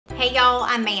Hey y'all,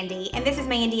 I'm Mandy, and this is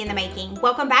Mandy in the Making.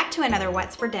 Welcome back to another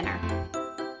What's for Dinner.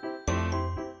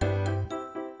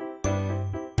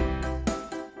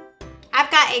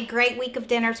 I've got a great week of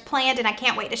dinners planned and I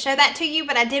can't wait to show that to you,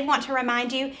 but I did want to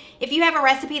remind you, if you have a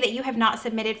recipe that you have not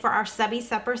submitted for our Subbie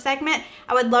Supper segment,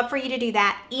 I would love for you to do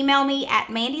that. Email me at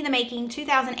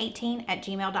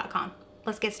mandythemaking2018@gmail.com.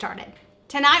 Let's get started.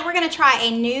 Tonight we're gonna try a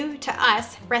new to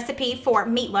us recipe for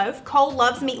meatloaf. Cole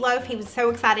loves meatloaf. He was so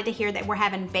excited to hear that we're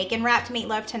having bacon wrapped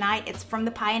meatloaf tonight. It's from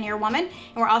the Pioneer Woman,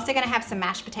 and we're also gonna have some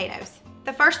mashed potatoes.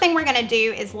 The first thing we're gonna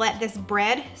do is let this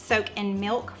bread soak in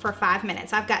milk for 5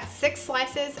 minutes. I've got 6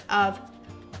 slices of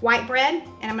white bread,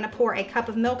 and I'm gonna pour a cup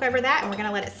of milk over that, and we're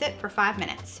gonna let it sit for 5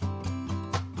 minutes.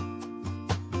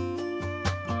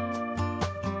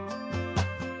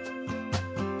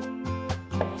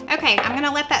 Okay, I'm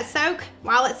gonna let that soak.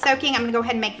 While it's soaking, I'm gonna go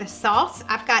ahead and make the sauce.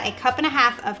 I've got a 1.5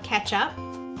 cups of ketchup,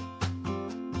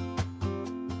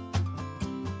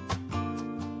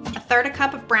 1/3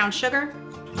 cup of brown sugar,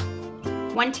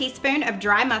 1 teaspoon of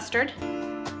dry mustard,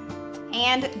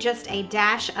 and just a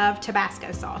dash of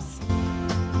Tabasco sauce.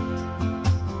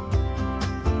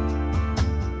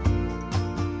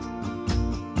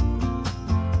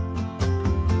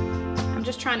 I'm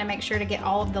just trying to make sure to get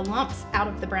all of the lumps out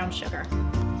of the brown sugar.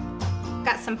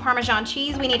 Got some Parmesan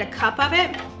cheese. We need a cup of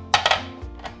it.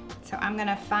 So I'm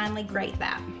gonna finely grate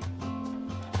that.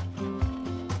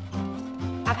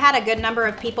 I've had a good number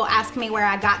of people ask me where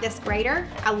I got this grater.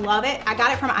 I love it. I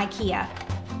got it from IKEA.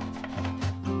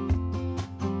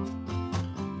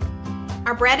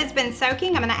 Our bread has been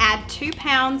soaking. I'm gonna add 2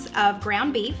 pounds of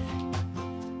ground beef.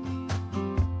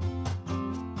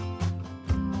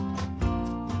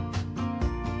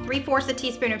 Three-fourths a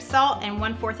teaspoon of salt and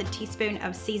 1/4 a teaspoon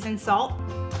of seasoned salt.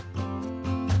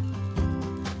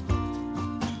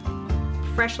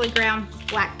 Freshly ground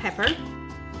black pepper.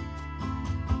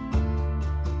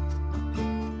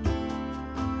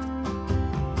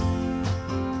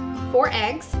 Four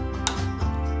eggs.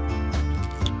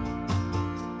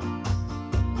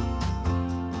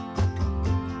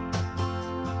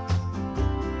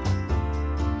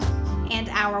 And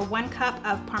our 1 cup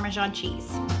of Parmesan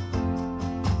cheese.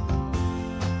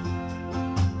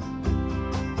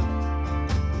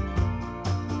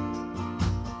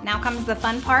 Now comes the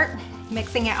fun part,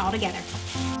 mixing it all together.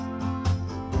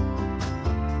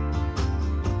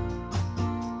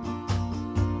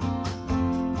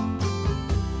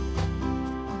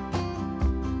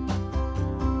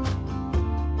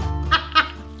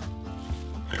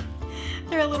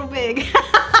 They're a little big.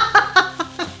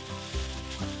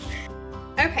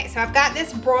 Okay, so I've got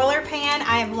this broiler pan.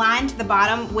 I have lined the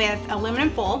bottom with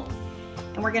aluminum foil,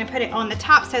 and we're gonna put it on the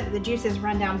top so that the juices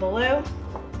run down below.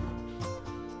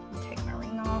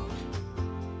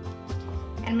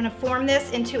 I'm gonna form this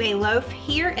into a loaf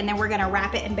here, and then we're gonna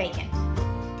wrap it in bacon.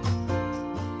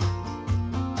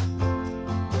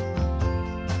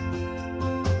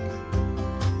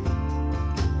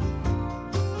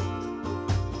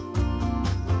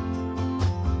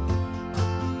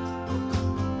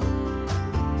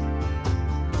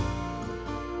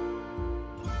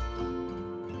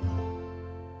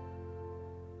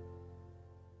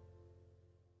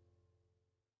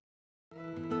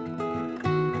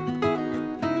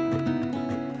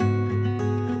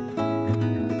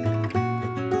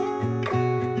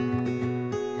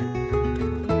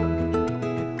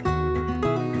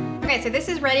 Okay, so this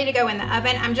is ready to go in the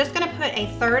oven. I'm just gonna put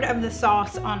 1/3 of the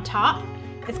sauce on top.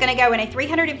 It's gonna go in a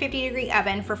 350-degree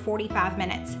oven for 45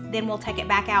 minutes. Then we'll take it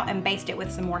back out and baste it with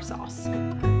some more sauce. All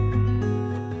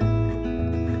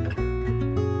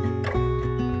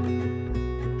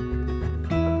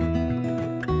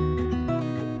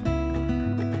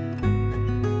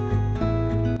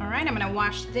right, I'm gonna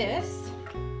wash this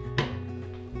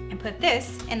and put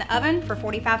this in the oven for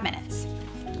 45 minutes.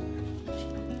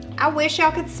 I wish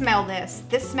y'all could smell this.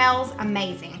 This smells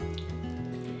amazing.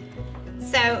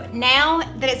 So now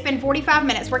that it's been 45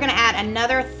 minutes, we're gonna add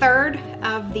another 1/3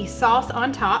 of the sauce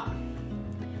on top,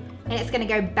 and it's gonna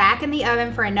go back in the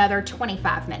oven for another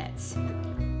 25 minutes.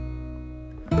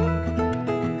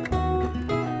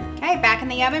 Okay, back in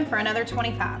the oven for another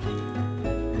 25.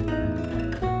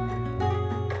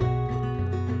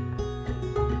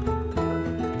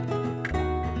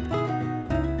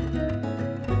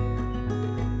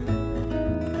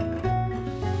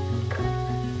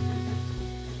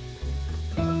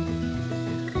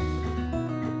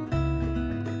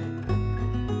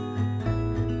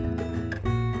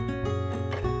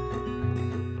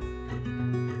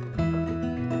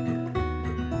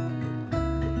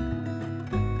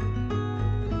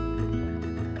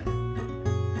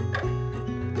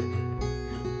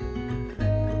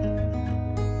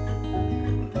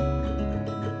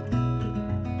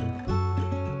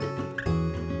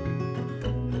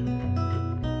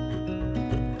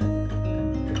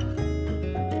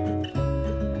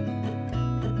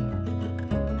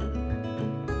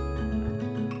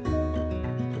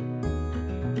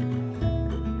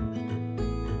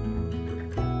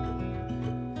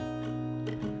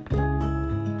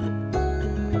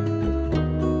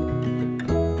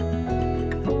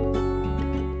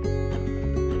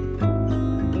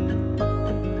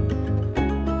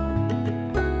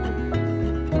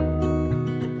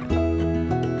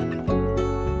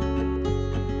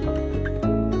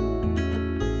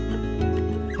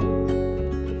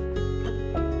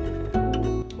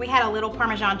 We had a little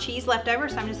Parmesan cheese left over,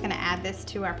 so I'm just gonna add this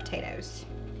to our potatoes.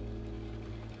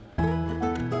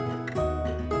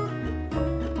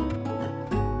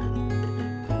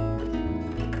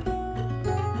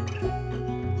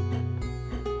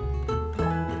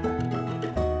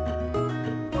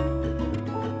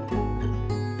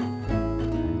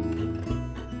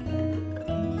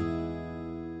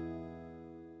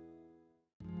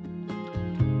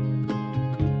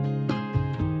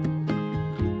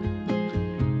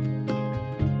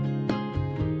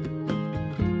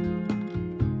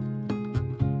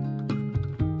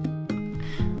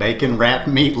 Bacon wrapped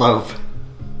meatloaf.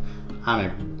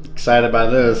 I'm excited by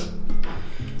this.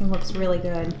 It looks really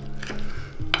good.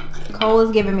 Cole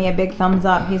is giving me a big thumbs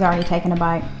up. He's already taken a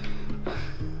bite.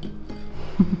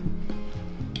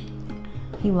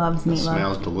 He loves meatloaf. It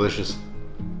smells delicious.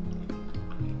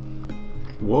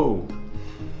 Whoa.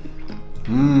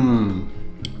 Mmm.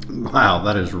 Wow,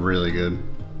 that is really good.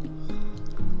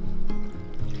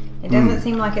 It doesn't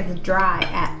seem like it's dry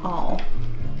at all.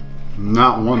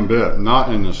 Not one bit,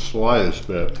 not in the slightest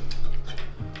bit.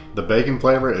 The bacon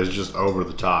flavor is just over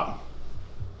the top.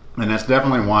 And that's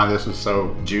definitely why this is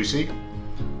so juicy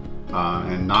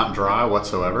and not dry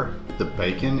whatsoever. The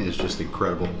bacon is just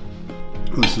incredible.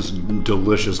 This is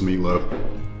delicious meatloaf.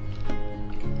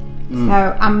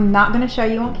 So I'm not going to show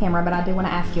you on camera, but I do want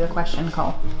to ask you a question,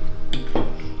 Cole.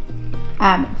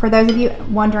 For those of you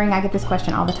wondering, I get this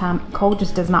question all the time. Cole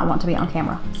just does not want to be on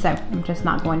camera, so I'm just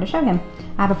not going to show him.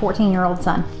 I have a 14-year-old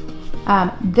son.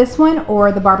 This one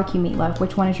or the barbecue meatloaf,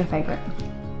 which one is your favorite?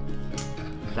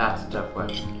 That's a tough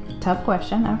question. Tough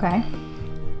question, okay.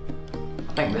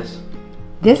 I think this.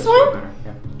 This one? Better,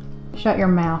 yeah. Shut your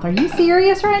mouth. Are you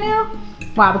serious right now?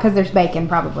 Wow, because there's bacon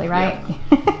probably, right?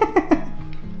 Yeah.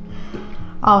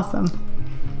 Awesome.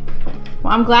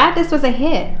 Well, I'm glad this was a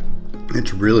hit.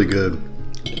 It's really good.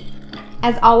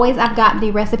 As always, I've got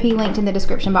the recipe linked in the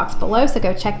description box below, so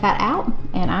go check that out.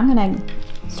 And I'm gonna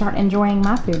start enjoying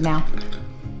my food now.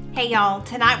 Hey y'all,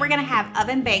 tonight we're gonna have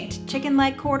oven baked chicken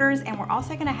leg quarters, and we're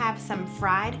also gonna have some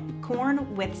fried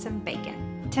corn with some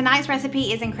bacon. Tonight's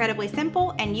recipe is incredibly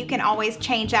simple, and you can always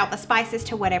change out the spices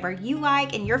to whatever you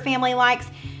like and your family likes.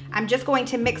 I'm just going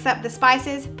to mix up the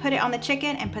spices, put it on the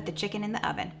chicken, and put the chicken in the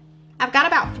oven. I've got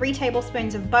about 3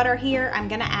 tablespoons of butter here. I'm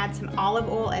gonna add some olive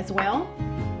oil as well.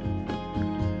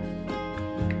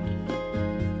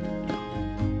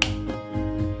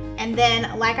 And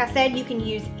then, like I said, you can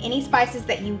use any spices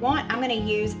that you want. I'm gonna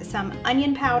use some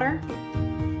onion powder,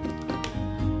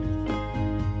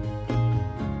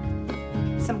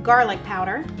 some garlic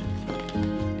powder,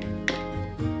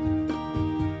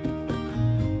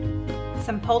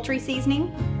 some poultry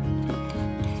seasoning,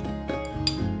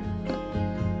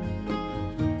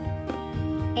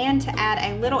 and to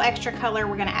add a little extra color,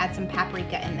 we're gonna add some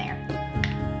paprika in there.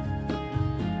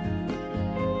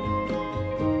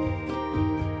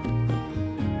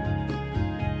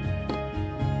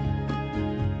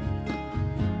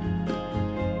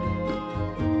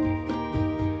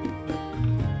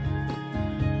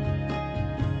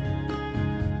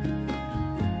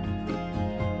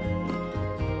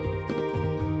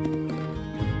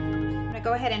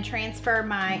 Go ahead and transfer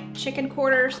my chicken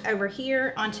quarters over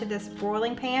here onto this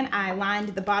broiling pan. I lined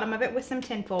the bottom of it with some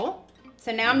tinfoil.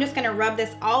 So now I'm just gonna rub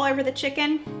this all over the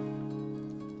chicken,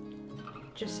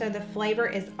 just so the flavor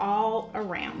is all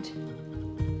around.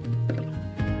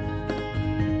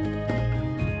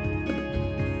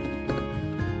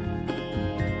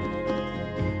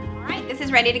 All right, this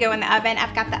is ready to go in the oven.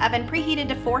 I've got the oven preheated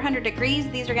to 400 degrees.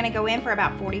 These are gonna go in for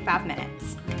about 45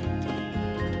 minutes.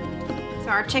 So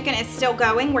our chicken is still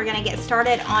going. We're gonna get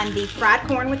started on the fried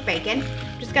corn with bacon.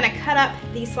 I'm just gonna cut up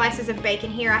these slices of bacon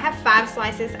here. I have 5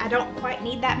 slices. I don't quite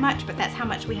need that much, but that's how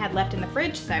much we had left in the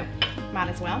fridge, so might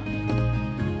as well.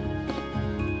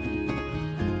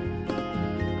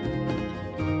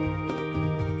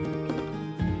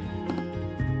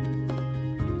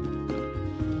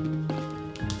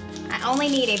 I only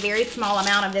need a very small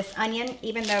amount of this onion,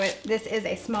 even though this is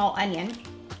a small onion.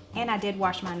 And I did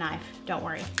wash my knife, don't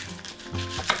worry.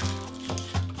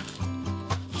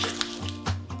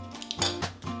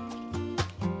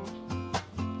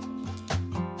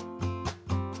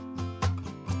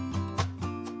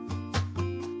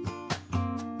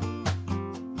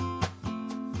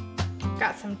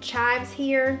 Got some chives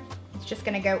here. It's just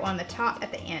gonna go on the top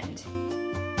at the end.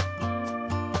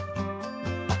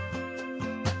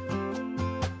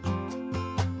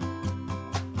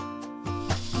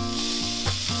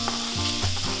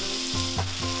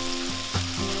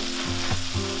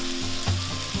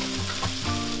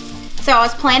 So I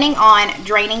was planning on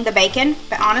draining the bacon,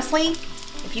 but honestly,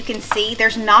 If you can see,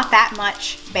 there's not that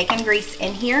much bacon grease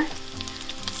in here.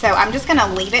 So I'm just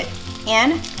gonna leave it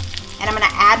in, and I'm gonna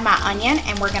add my onion,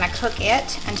 and we're gonna cook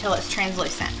it until it's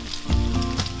translucent.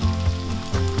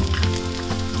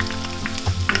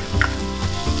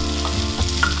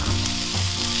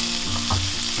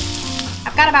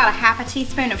 I've got about a half a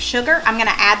teaspoon of sugar. I'm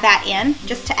gonna add that in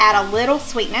just to add a little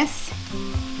sweetness.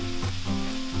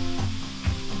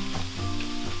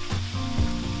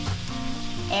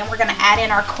 And we're gonna add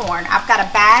in our corn. I've got a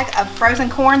bag of frozen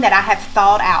corn that I have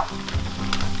thawed out.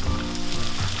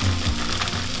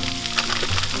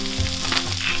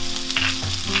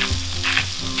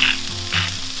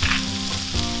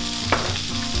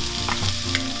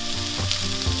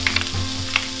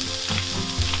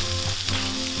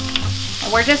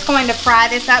 We're just going to fry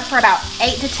this up for about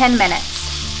 8 to 10 minutes.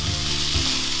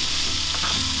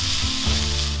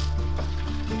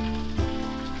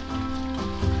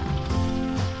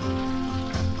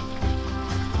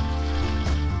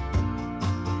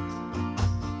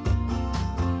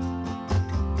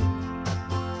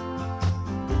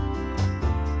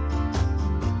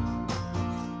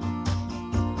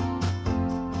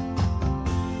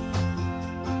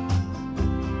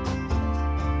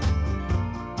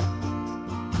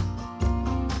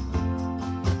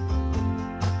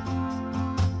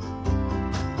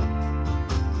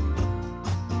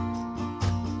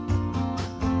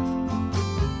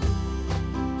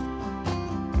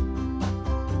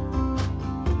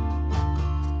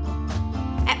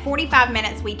 At 45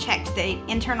 minutes, we checked the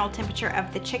internal temperature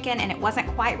of the chicken and it wasn't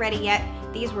quite ready yet.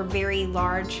 These were very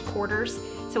large quarters,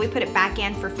 so we put it back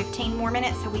in for 15 more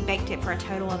minutes, so we baked it for a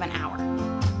total of an hour.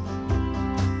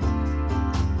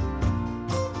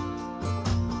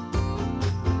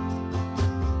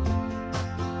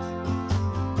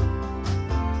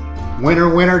 Winter,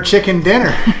 winter chicken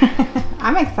dinner.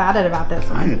 I'm excited about this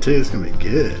one. I am too, it's gonna be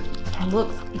good. It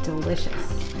looks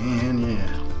delicious. And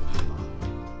yeah.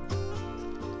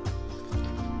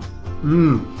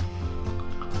 Mmm.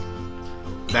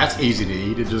 That's easy to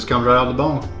eat. It just comes right out of the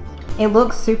bone. It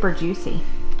looks super juicy.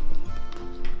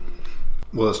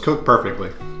 Well, it's cooked perfectly.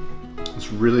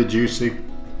 It's really juicy.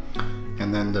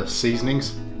 And then the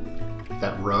seasonings,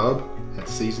 that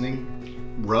seasoning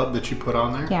rub that you put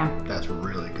on there, yeah, that's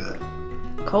really good.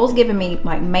 Cole's giving me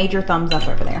like major thumbs up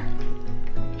over there.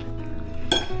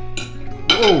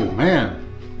 Oh man.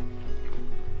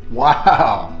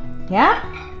 Wow. Yeah?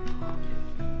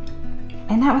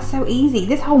 And that was so easy.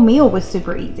 This whole meal was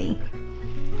super easy.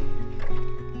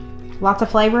 Lots of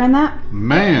flavor in that?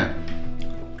 Man.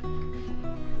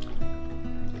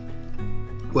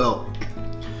 Well,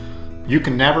 you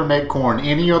can never make corn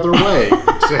any other way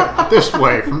except this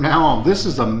way from now on. This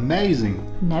is amazing.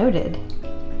 Noted.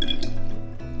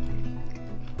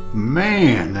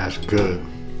 Man, that's good.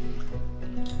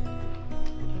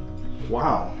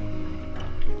 Wow.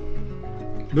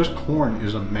 This corn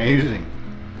is amazing.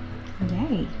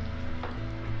 Yay.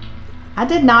 I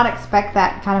did not expect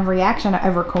that kind of reaction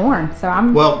over corn, so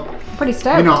I'm pretty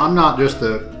stoked. You know, I'm not just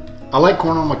I like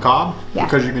corn on the cob, yeah,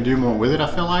 because you can do more with it, I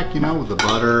feel like, you know, with the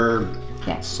butter,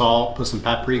 yeah, salt, put some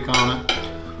paprika on it.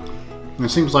 And it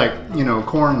seems like, you know,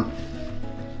 corn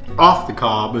off the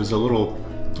cob is a little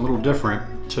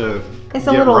different to It's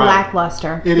a little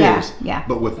lackluster. It is. Yeah.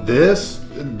 But with this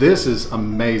is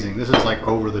amazing. This is like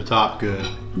over the top good.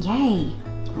 Yay.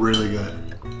 Really good.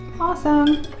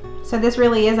 Awesome. So this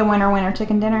really is a winter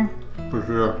chicken dinner? For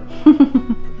sure.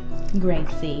 Greg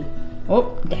C.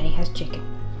 Oh, Daddy has chicken.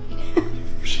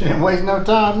 She didn't waste no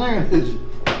time there, did you?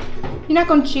 You're not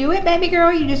gonna chew it, baby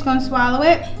girl? You're just gonna swallow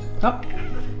it? Oh.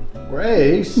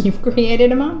 Grace. You've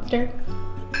created a monster.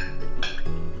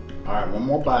 All right, one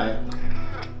more bite.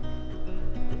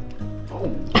 Oh,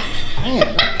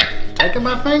 man. Taking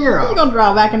my finger off. You're gonna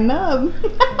draw back a nub.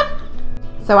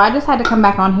 So I just had to come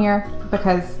back on here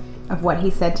because of what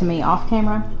he said to me off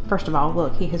camera. First of all,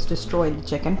 look, he has destroyed the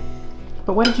chicken.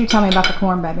 But what did you tell me about the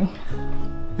corn, baby?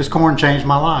 This corn changed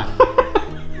my life.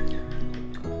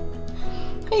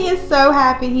 He is so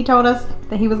happy. He told us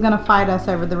that he was gonna fight us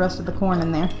over the rest of the corn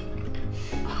in there.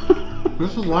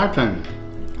 This is life-changing.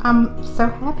 I'm so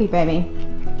happy, baby.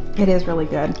 It is really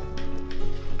good.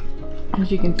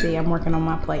 As you can see, I'm working on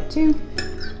my plate too.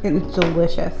 It's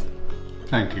delicious.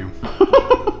 Thank you.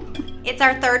 It's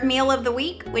our third meal of the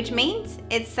week, which means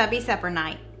it's Subbie supper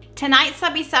night. Tonight's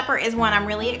Subbie supper is one I'm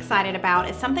really excited about.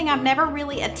 It's something I've never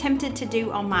really attempted to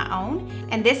do on my own,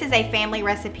 and this is a family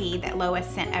recipe that Lois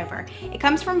sent over. It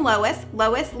comes from Lois.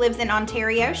 Lois lives in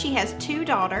Ontario. She has 2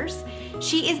 daughters.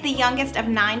 She is the youngest of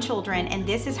 9 children, and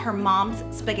this is her mom's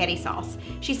spaghetti sauce.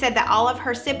 She said that all of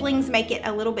her siblings make it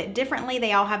a little bit differently.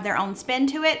 They all have their own spin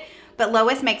to it, but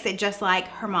Lois makes it just like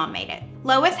her mom made it.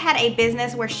 Lois had a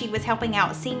business where she was helping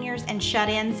out seniors and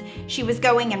shut-ins. She was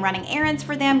going and running errands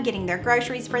for them, getting their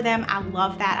groceries for them. I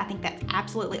love that. I think that's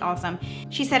absolutely awesome.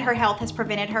 She said her health has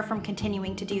prevented her from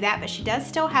continuing to do that, but she does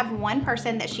still have one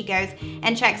person that she goes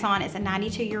and checks on. It's a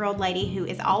 92-year-old lady who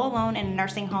is all alone in a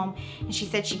nursing home, and she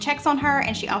said she checks on her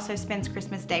and she also spends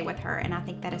Christmas Day with her, and I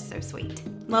think that is so sweet.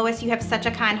 Lois, you have such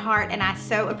a kind heart, and I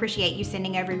so appreciate you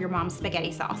sending over your mom's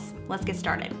spaghetti sauce. Let's get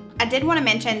started. I did want to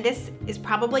mention this is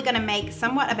probably going to make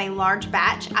somewhat of a large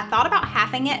batch. I thought about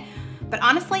halving it, but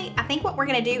honestly, I think what we're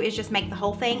going to do is just make the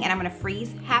whole thing, and I'm going to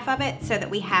freeze half of it so that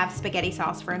we have spaghetti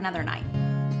sauce for another night.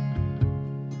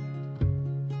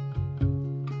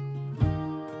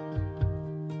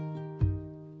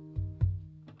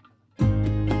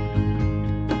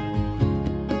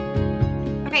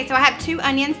 Okay, so I have 2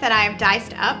 onions that I have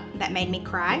diced up. That made me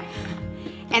cry.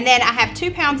 And then I have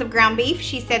 2 pounds of ground beef.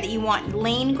 She said that you want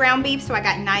lean ground beef, so I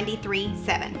got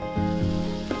 93.7.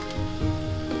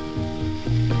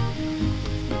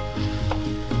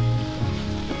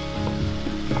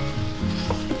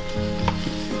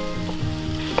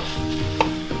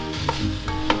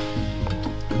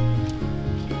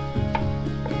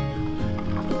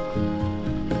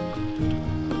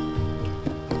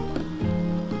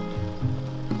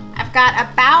 I've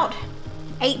got about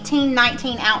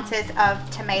 18-19 ounces of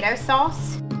tomato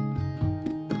sauce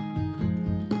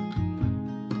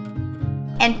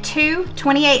and 2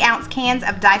 28-ounce cans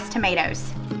of diced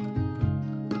tomatoes.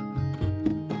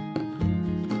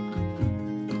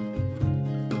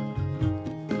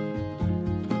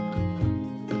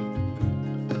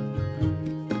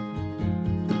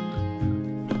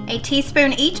 A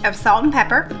teaspoon each of salt and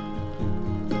pepper.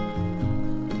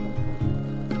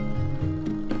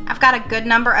 I've got a good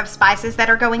number of spices that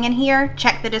are going in here.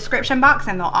 Check the description box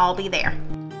and they'll all be there.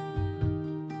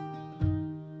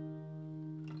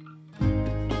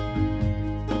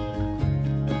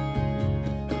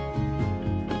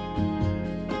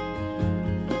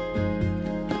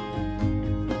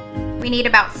 We need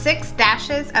about 6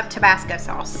 dashes of Tabasco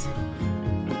sauce.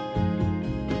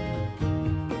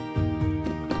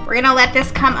 We're gonna let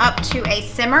this come up to a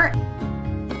simmer.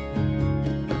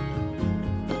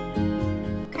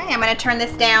 I'm going to turn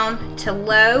this down to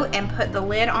low and put the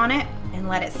lid on it and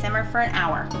let it simmer for an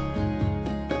hour.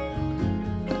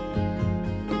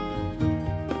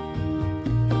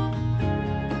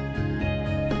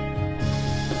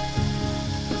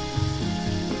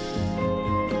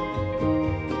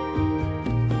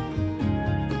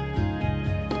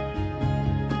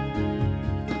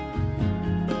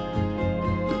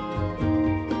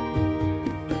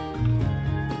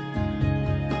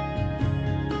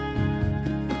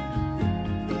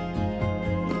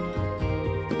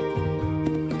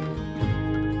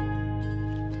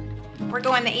 We're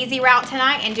going the easy route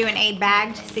tonight and doing a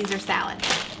bagged Caesar salad.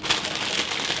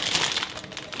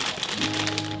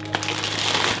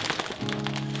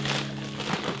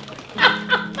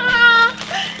 I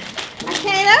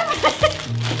can't.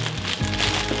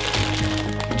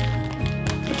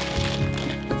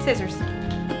 Scissors.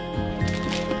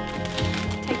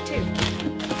 Take 2.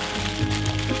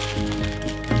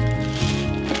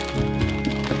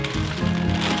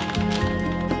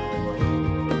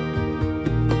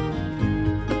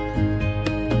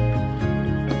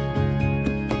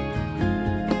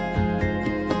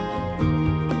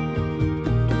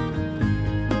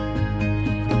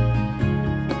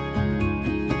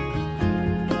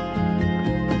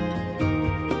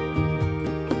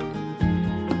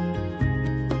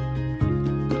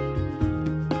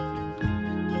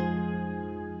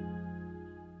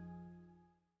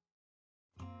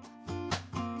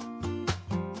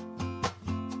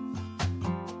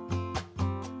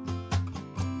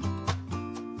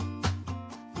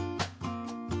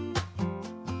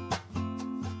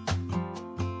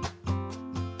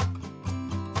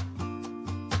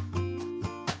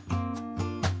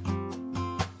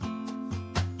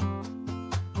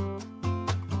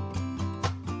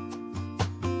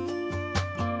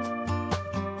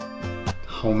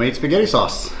 Homemade spaghetti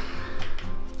sauce.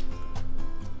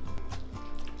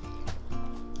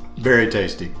 Very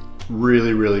tasty.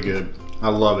 Really, really good. I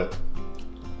love it.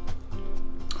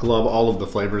 I love all of the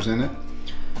flavors in it.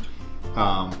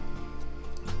 I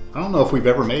don't know if we've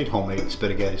ever made homemade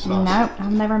spaghetti sauce. Nope,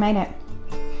 I've never made it.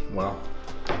 Well,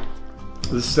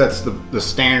 this sets the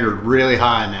standard really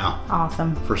high now.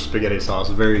 Awesome. For spaghetti sauce.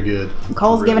 Very good.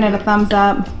 Cole's really giving it good. a thumbs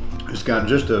up. It's got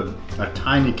just a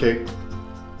tiny kick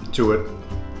to it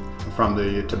from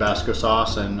the Tabasco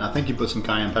sauce, and I think you put some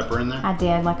cayenne pepper in there. I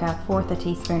did, like a 1/4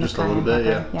 teaspoon just of cayenne a little bit,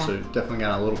 pepper. yeah. So definitely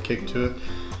got a little kick to it.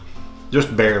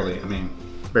 Just barely. I mean,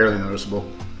 barely noticeable.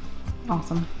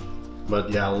 Awesome. But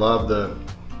yeah, I love the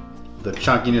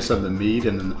chunkiness of the meat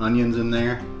and the onions in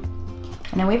there.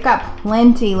 And then we've got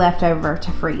plenty left over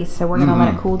to freeze, so we're gonna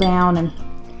let it cool down and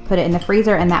put it in the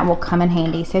freezer, and that will come in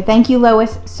handy. So thank you,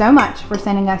 Lois, so much for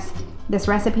sending us this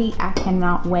recipe. I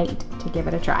cannot wait to give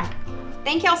it a try.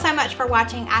 Thank y'all so much for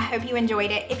watching. I hope you enjoyed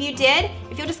it. If you did,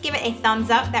 if you'll just give it a thumbs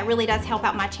up, that really does help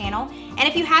out my channel. And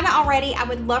if you haven't already, I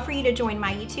would love for you to join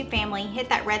my YouTube family. Hit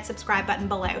that red subscribe button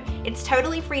below. It's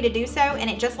totally free to do so, and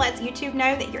it just lets YouTube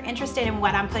know that you're interested in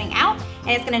what I'm putting out,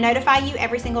 and it's gonna notify you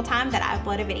every single time that I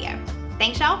upload a video.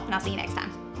 Thanks y'all, and I'll see you next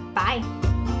time. Bye.